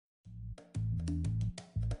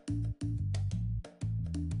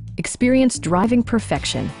Experience driving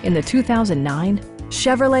perfection in the 2009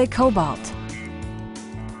 Chevrolet Cobalt.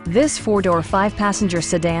 This four-door, five-passenger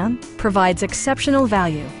sedan provides exceptional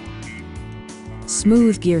value.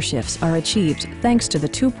 Smooth gear shifts are achieved thanks to the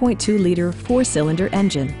 2.2-liter four-cylinder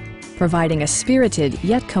engine, providing a spirited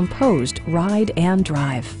yet composed ride and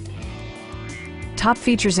drive. Top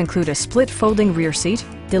features include a split folding rear seat,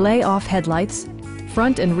 delay-off headlights,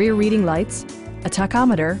 front and rear reading lights, a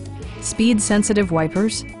tachometer, speed-sensitive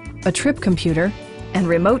wipers, a trip computer, and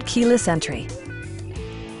remote keyless entry.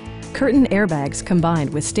 Curtain airbags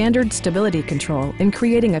combined with standard stability control in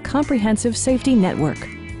creating a comprehensive safety network.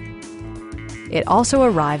 It also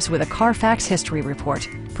arrives with a Carfax history report,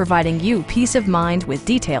 providing you peace of mind with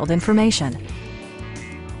detailed information.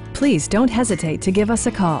 Please don't hesitate to give us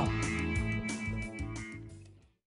a call.